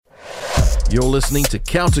You're listening to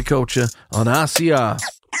Counterculture on RCR.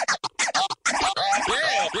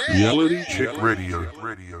 Reality Check Radio.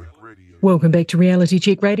 Welcome back to Reality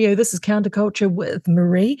Check Radio. This is Counterculture with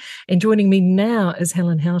Marie, and joining me now is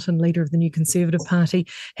Helen Houghton, leader of the New Conservative Party.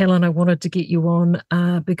 Helen, I wanted to get you on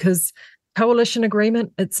because coalition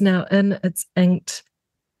agreement, it's now in, it's inked.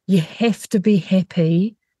 You have to be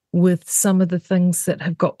happy with some of the things that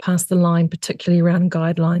have got past the line, particularly around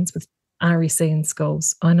guidelines with REC in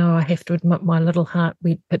schools. I know I have to admit my little heart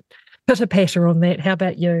went pitter-patter on that. How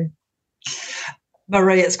about you?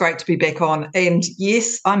 Marie, it's great to be back on. And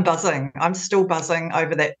yes, I'm buzzing. I'm still buzzing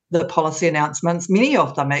over the policy announcements, many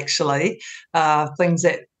of them actually, things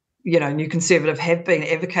that, New Conservative have been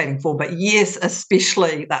advocating for. But yes,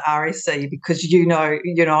 especially the REC, because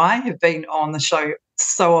I have been on the show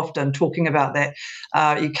so often talking about that.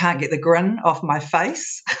 You can't get the grin off my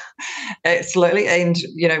face. Absolutely. And,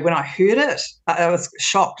 when I heard it, I was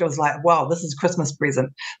shocked. I was like, wow, this is a Christmas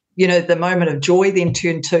present. The moment of joy then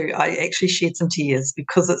turned to, I actually shed some tears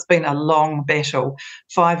because it's been a long battle.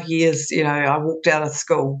 5 years, I walked out of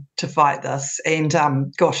school to fight this. And,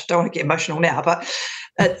 gosh, don't want to get emotional now, but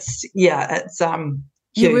it's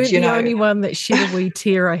you huge. weren't the only one that shed a wee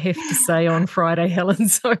tear, I have to say, on Friday, Helen.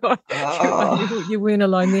 So you weren't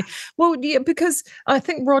alone there. Well, yeah, because I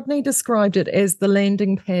think Rodney described it as the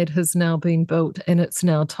landing pad has now been built and it's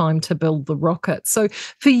now time to build the rocket. So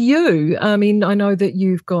for you, I mean, I know that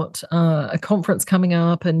you've got a conference coming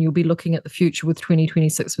up and you'll be looking at the future with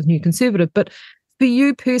 2026 with New Conservative, but for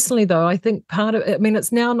you personally, though, I think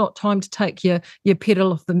it's now not time to take your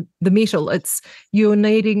pedal off the metal. It's you're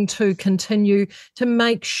needing to continue to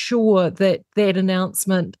make sure that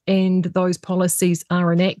announcement and those policies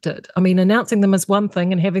are enacted. I mean, announcing them is one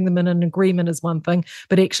thing and having them in an agreement is one thing,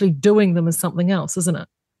 but actually doing them is something else, isn't it?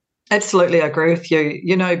 Absolutely, I agree with you.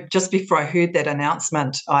 Just before I heard that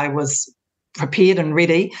announcement, I was prepared and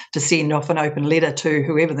ready to send off an open letter to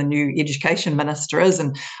whoever the new education minister is.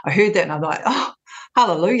 And I heard that and I'm like, oh,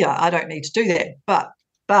 hallelujah, I don't need to do that.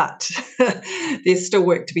 But there's still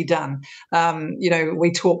work to be done.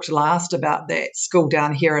 We talked last about that school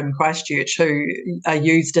down here in Christchurch who are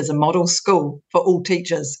used as a model school for all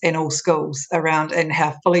teachers and all schools around and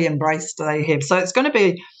how fully embraced they have. So it's going to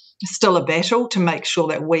be still a battle to make sure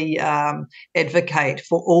that we advocate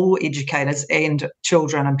for all educators and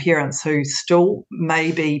children and parents who still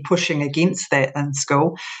may be pushing against that in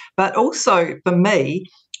school. But also for me,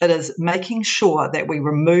 it is making sure that we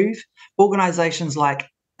remove organisations like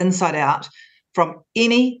Inside Out from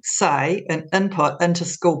any say and input into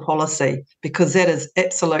school policy, because that is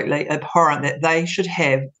absolutely abhorrent that they should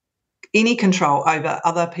have any control over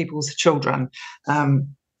other people's children.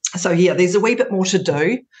 There's a wee bit more to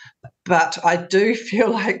do, but I do feel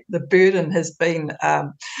like the burden has been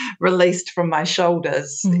released from my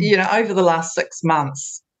shoulders. Over the last 6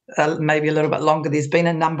 months, maybe a little bit longer, there's been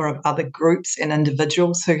a number of other groups and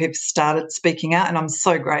individuals who have started speaking out, and I'm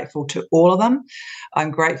so grateful to all of them.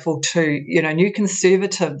 I'm grateful to, New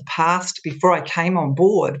Conservative past before I came on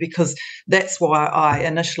board, because that's why I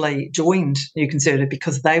initially joined New Conservative,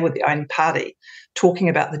 because they were the only party talking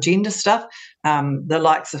about the gender stuff. The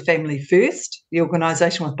likes of Family First, the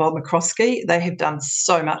organisation with Bob McCroskey, they have done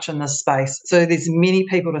so much in this space. So there's many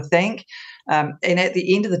people to thank. And at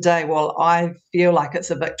the end of the day, while I feel like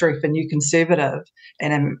it's a victory for New Conservative,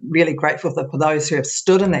 and I'm really grateful for those who have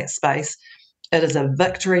stood in that space, it is a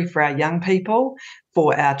victory for our young people,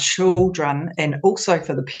 for our children, and also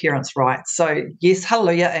for the parents' rights. So yes,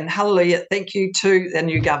 hallelujah, and hallelujah, thank you to the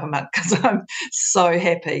new government, because I'm so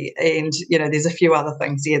happy. And, there's a few other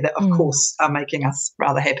things here that, of course, are making us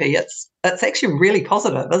rather happy. It's actually really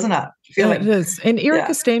positive, isn't it? It is. And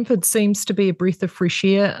Erica Stanford seems to be a breath of fresh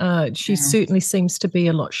air. She certainly seems to be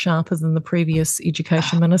a lot sharper than the previous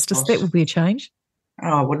education minister. So that would be a change.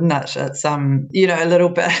 Oh, wouldn't it? It's, a little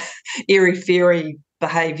bit airy-fairy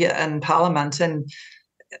behaviour in Parliament. And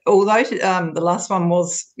although the last one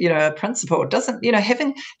was, a principal, it doesn't,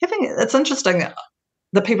 having, it's interesting,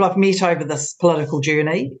 the people I've met over this political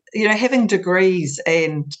journey, having degrees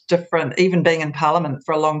and different, even being in Parliament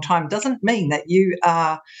for a long time, doesn't mean that you're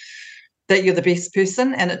the best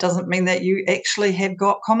person, and it doesn't mean that you actually have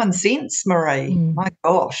got common sense, Marie. My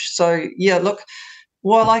gosh. So, look,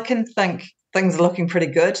 while I can think things are looking pretty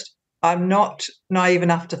good, I'm not naive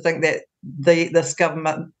enough to think that this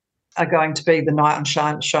government are going to be the knight in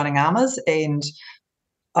shining armours, and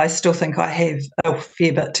I still think I have a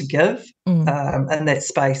fair bit to give in that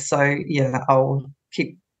space. So, I'll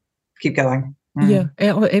keep going. Yeah,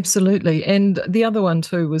 absolutely. And the other one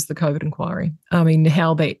too was the COVID inquiry. I mean,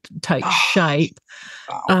 how that takes shape.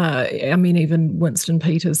 I mean, even Winston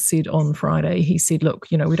Peters said on Friday, he said, look,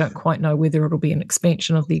 we don't quite know whether it'll be an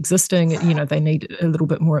expansion of the existing, they need a little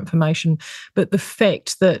bit more information. But the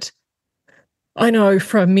fact that I know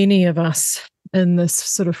from many of us in this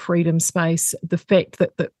sort of freedom space, the fact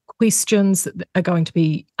that the questions that are going to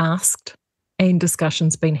be asked and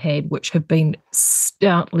discussions being had, which have been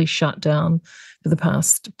stoutly shut down for the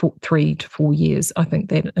past 3 to 4 years, I think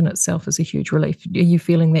that in itself is a huge relief. Are you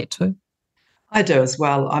feeling that too? I do as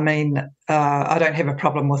well. I mean, I don't have a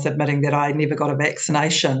problem with admitting that I never got a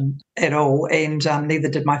vaccination at all, and neither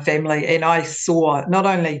did my family. And I saw, not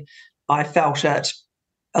only I felt it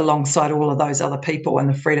alongside all of those other people in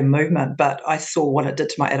the freedom movement, but I saw what it did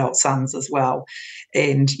to my adult sons as well.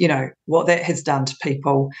 And, what that has done to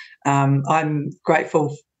people. I'm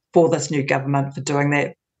grateful for this new government for doing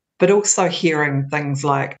that, but also hearing things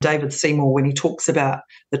like David Seymour when he talks about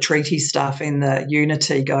the treaty stuff and the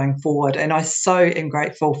unity going forward. And I so am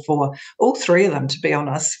grateful for all three of them, to be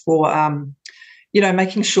honest, for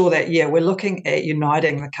making sure that, we're looking at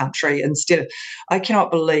uniting the country instead of, I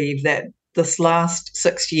cannot believe that this last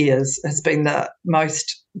 6 years has been the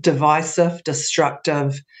most divisive,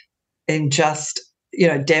 destructive, and just,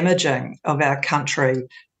 damaging of our country.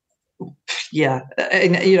 Yeah.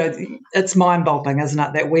 And, it's mind-boggling, isn't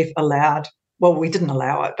it, that we've allowed, well, we didn't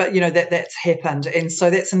allow it, but, that's happened. And so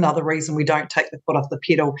that's another reason we don't take the foot off the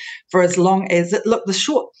pedal for as long as it, look, the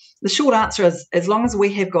short answer is, as long as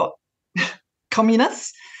we have got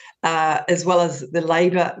communists, as well as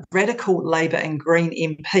the radical Labour and Green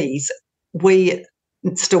MPs, we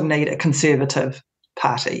still need a Conservative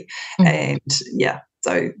party. And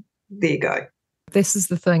so there you go. This is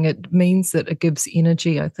the thing. It means that it gives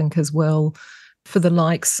energy, I think, as well for the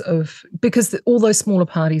likes of, because all those smaller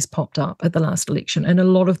parties popped up at the last election, and a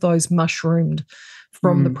lot of those mushroomed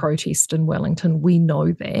from the protest in Wellington. We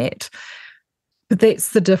know that. But that's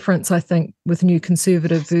the difference, I think, with New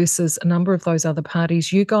Conservative versus a number of those other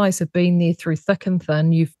parties. You guys have been there through thick and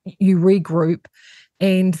thin. You regroup,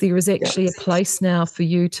 and there is actually a place now for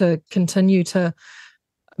you to continue to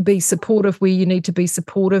be supportive where you need to be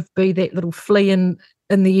supportive, be that little flea in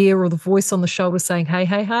the ear or the voice on the shoulder saying,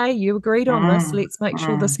 hey, you agreed on this, let's make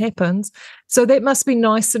sure this happens. So that must be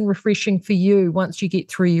nice and refreshing for you once you get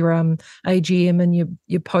through your AGM and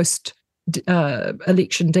your post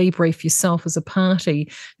election debrief yourself as a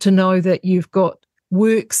party, to know that you've got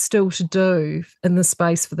work still to do in the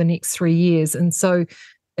space for the next 3 years. And so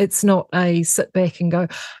it's not a sit back and go,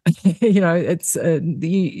 it's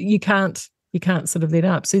you can't sort of let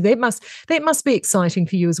up. So that must be exciting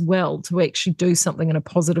for you as well, to actually do something in a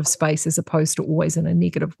positive space as opposed to always in a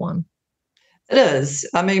negative one. It is.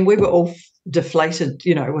 I mean, we were all deflated,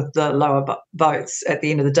 with the lower votes at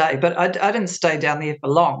the end of the day, but I didn't stay down there for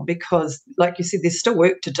long because, like you said, there's still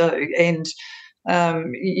work to do. And,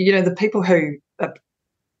 the people who are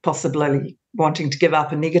possibly wanting to give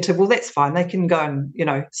up a negative, well, that's fine. They can go and,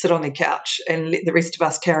 sit on their couch and let the rest of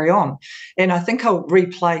us carry on. And I think I'll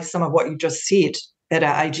replay some of what you just said at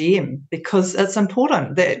our AGM, because it's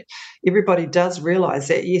important that everybody does realise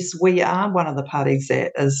that, yes, we are one of the parties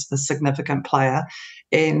that is a significant player.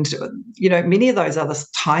 And, many of those other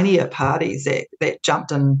tinier parties that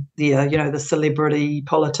jumped in there, the celebrity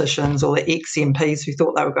politicians or the ex-MPs who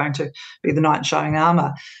thought they were going to be the knight in shining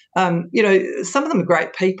armour, some of them are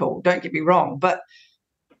great people, don't get me wrong, but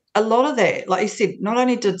a lot of that, like you said, not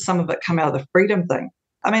only did some of it come out of the freedom thing,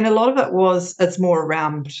 I mean, a lot of it's more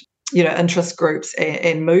around, interest groups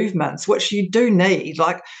and movements, which you do need.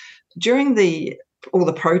 Like during all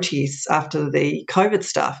the protests after the COVID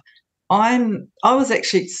stuff, I was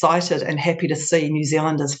actually excited and happy to see New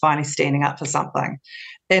Zealanders finally standing up for something.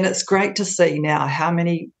 And it's great to see now how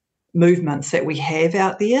many movements that we have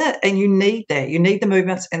out there, and you need that. You need the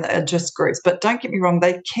movements and the interest groups. But don't get me wrong,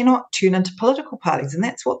 they cannot turn into political parties, and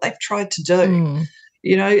that's what they've tried to do.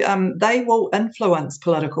 They will influence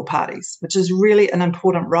political parties, which is really an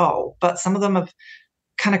important role. But some of them have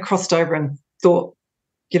kind of crossed over and thought,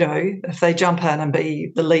 if they jump in and be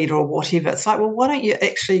the leader or whatever, it's like, well, why don't you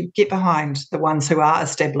actually get behind the ones who are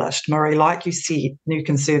established, Marie, like you said, New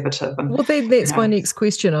Conservative? And, well, that's my next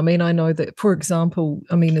question. I mean, I know that, for example,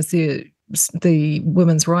 is there the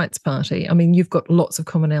Women's Rights Party? I mean, you've got lots of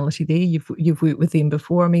commonality there. You've worked with them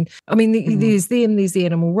before. There's them, there's the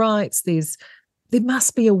animal rights, there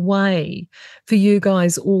must be a way for you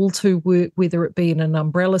guys all to work, whether it be in an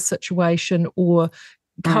umbrella situation or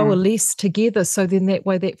coalesce together, so then that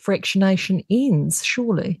way that fractionation ends,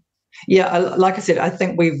 surely. Yeah, like I said, I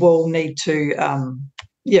think we will need to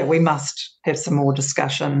we must have some more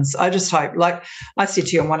discussions. I just hope, like I said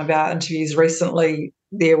to you in one of our interviews recently,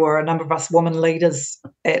 there were a number of us women leaders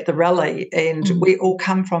at the rally, and we all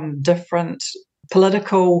come from different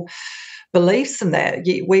political beliefs in that.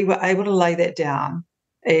 Yet we were able to lay that down,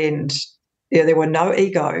 and there were no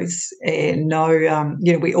egos, and no,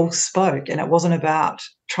 we all spoke, and it wasn't about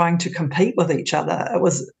trying to compete with each other. It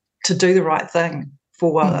was to do the right thing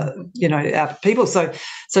for, our people. So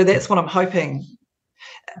that's what I'm hoping.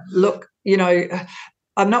 Look,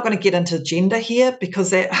 I'm not going to get into gender here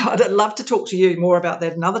because I'd love to talk to you more about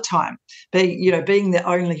that another time. Being the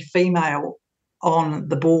only female on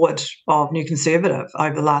the board of New Conservative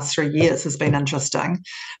over the last 3 years has been interesting.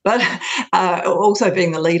 But also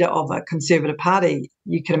being the leader of a Conservative party,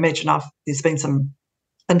 you can imagine there's been some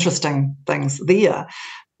interesting things there.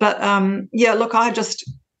 But, look, I just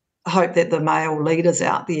hope that the male leaders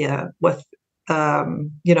out there with,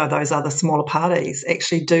 those other smaller parties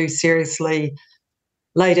actually do seriously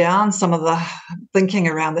lay down some of the thinking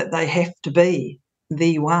around that they have to be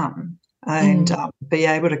the one and be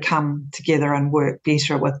able to come together and work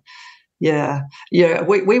better with,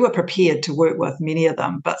 we were prepared to work with many of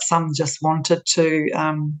them, but some just wanted to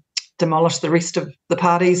demolish the rest of the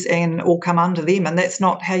parties and all come under them, and that's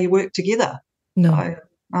not how you work together. No.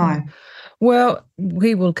 No. Well,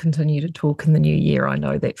 we will continue to talk in the new year. I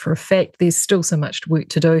know that for a fact. There's still so much work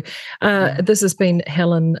to do. This has been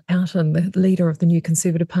Helen HOUGHTON, the leader of the New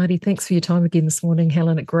Conservative Party. Thanks for your time again this morning,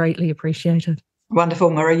 Helen. I greatly appreciate it. Wonderful,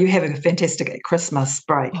 Marie. You have a fantastic Christmas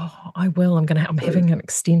break. Oh, I will. I'm having an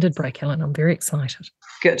extended break, Helen. I'm very excited.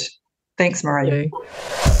 Good. Thanks, Marie.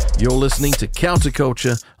 You're listening to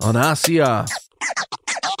Counterculture on RCR.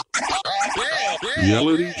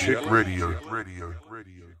 Reality Check Radio.